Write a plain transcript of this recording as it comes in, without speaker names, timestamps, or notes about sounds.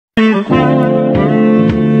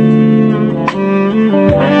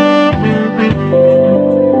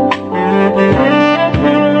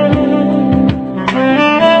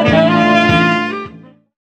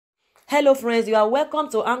Hello friends, you are welcome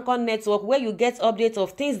to Anchor Network, where you get updates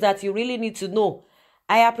of things that you really need to know.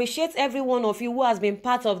 I appreciate every one of you who has been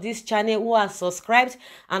part of this channel, who has subscribed,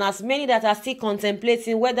 and as many that are still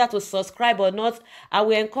contemplating whether to subscribe or not. I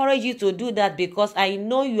will encourage you to do that because I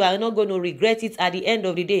know you are not going to regret it at the end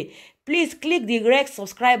of the day. Please click the red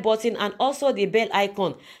subscribe button and also the bell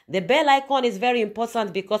icon. The bell icon is very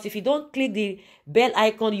important because if you don't click the bell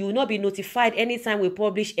icon, you will not be notified anytime we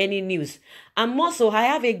publish any news. And also, I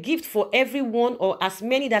have a gift for everyone or as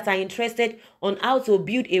many that are interested on how to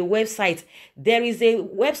build a website. There is a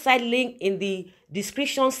website link in the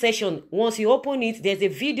description section. Once you open it, there's a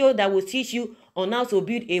video that will teach you on how to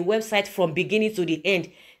build a website from beginning to the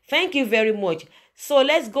end. Thank you very much. So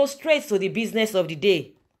let's go straight to the business of the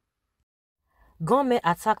day. Government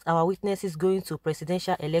attacked our witnesses going to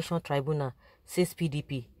presidential election tribunal, says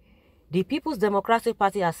PDP. The People's Democratic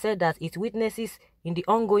Party has said that its witnesses in the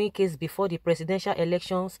ongoing case before the presidential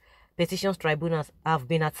elections petitions tribunals have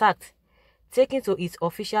been attacked. Taken to its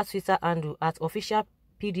official Twitter handle at official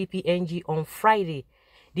PDP-NG on Friday,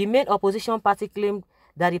 the main opposition party claimed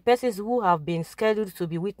that the persons who have been scheduled to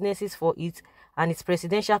be witnesses for it and its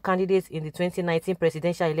presidential candidates in the 2019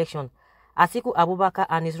 presidential election, Atiku Abubakar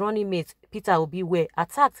and his running mate Peter Obi, were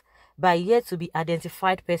attacked by yet to be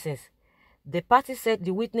identified persons. The party said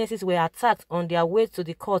the witnesses were attacked on their way to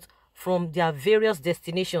the court from their various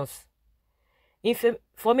destinations.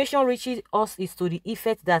 Information reaching us is to the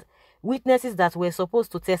effect that witnesses that were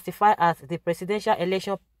supposed to testify at the presidential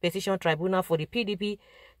election petition tribunal for the PDP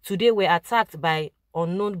today were attacked by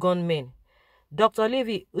unknown gunmen. Dr.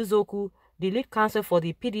 Levi Uzoku, the lead counsel for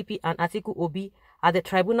the PDP and Atiku Obi at the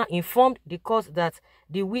tribunal, informed the court that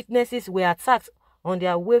the witnesses were attacked on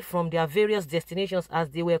their way from their various destinations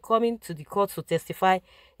as they were coming to the court to testify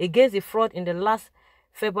against the fraud in the last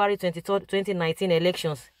February 23, 2019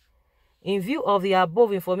 elections. In view of the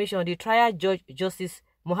above information, the trial judge, Justice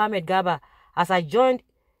Mohammed Gaba, has adjourned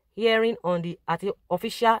hearing on the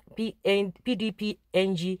official PDP,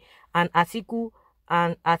 NG, and Atiku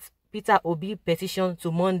and at Peter Obi petition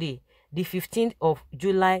to Monday, the 15th of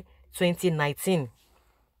July 2019.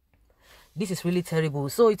 This is really terrible.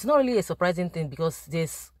 So it's not really a surprising thing because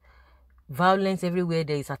there's violence everywhere,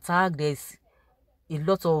 there is attack, there's a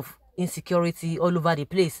lot of insecurity all over the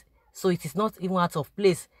place. So it is not even out of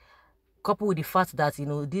place, coupled with the fact that, you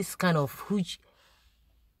know, this kind of huge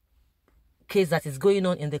case that is going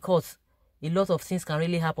on in the courts, a lot of things can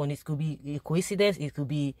really happen. It could be a coincidence, it could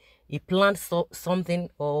be a planned something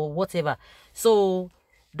or whatever. So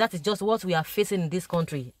that is just what we are facing in this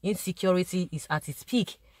country. Insecurity is at its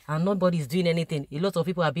peak and nobody is doing anything. A lot of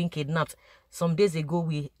people are being kidnapped. Some days ago,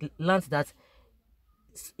 we learned that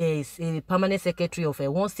a permanent secretary of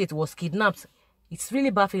one state was kidnapped. It's really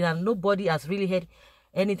baffling and nobody has really heard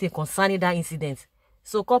anything concerning that incident.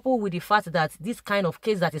 So coupled with the fact that this kind of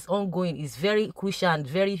case that is ongoing is very crucial and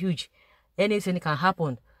very huge, anything can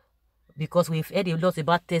happen, because we've heard a lot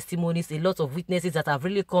about testimonies, a lot of witnesses that have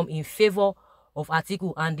really come in favor of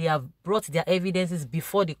Atiku and they have brought their evidences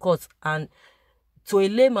before the courts, and to a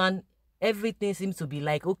layman everything seems to be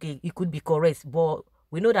like, okay, it could be correct, but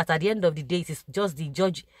we know that at the end of the day it is just the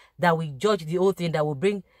judge that will judge the whole thing, that will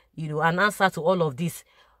bring, you know, an answer to all of this.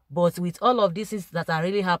 But with all of these things that are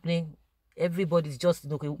really happening, everybody's just,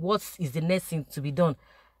 okay, what is the next thing to be done?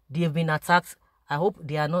 They have been attacked. I hope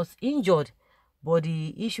they are not injured, but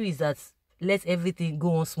the issue is that let everything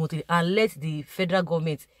go on smoothly and let the federal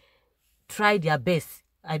government try their best.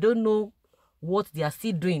 I don't know what they are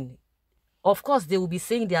still doing. Of course, they will be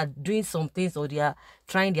saying they are doing some things or they are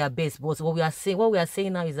trying their best, but what we are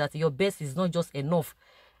saying now is that your best is not just enough.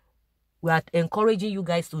 We are encouraging you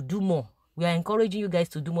guys to do more. We are encouraging you guys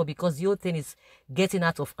to do more because the whole thing is getting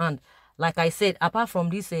out of hand. Like I said, apart from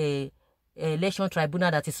this election tribunal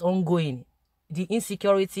that is ongoing, the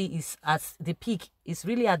insecurity is at the peak. It's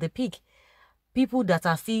really at the peak. People that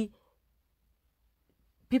are still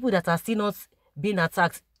not being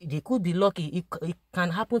attacked, they could be lucky. It can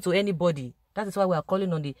happen to anybody. That is why we are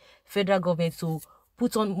calling on the federal government to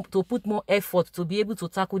put more effort to be able to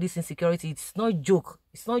tackle this insecurity. It's not joke.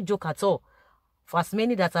 It's not joke at all. For as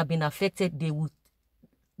many that have been affected, they would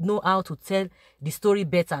know how to tell the story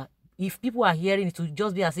better. If people are hearing it, will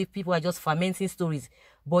just be as if people are just fermenting stories,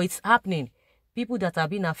 but it's happening. People that have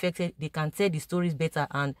been affected, they can tell the stories better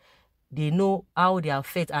and they know how they are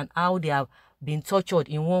affected and how they have been tortured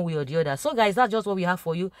in one way or the other. So guys, that's just what we have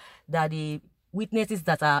for you, that the witnesses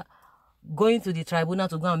that are going to the tribunal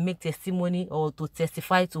to go and make testimony or to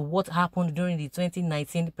testify to what happened during the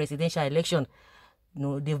 2019 presidential election, you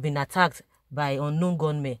know, they've been attacked by unknown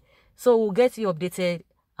gunmen. So we'll get you updated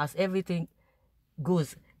as everything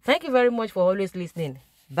goes. Thank you very much for always listening.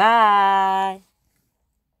 Bye.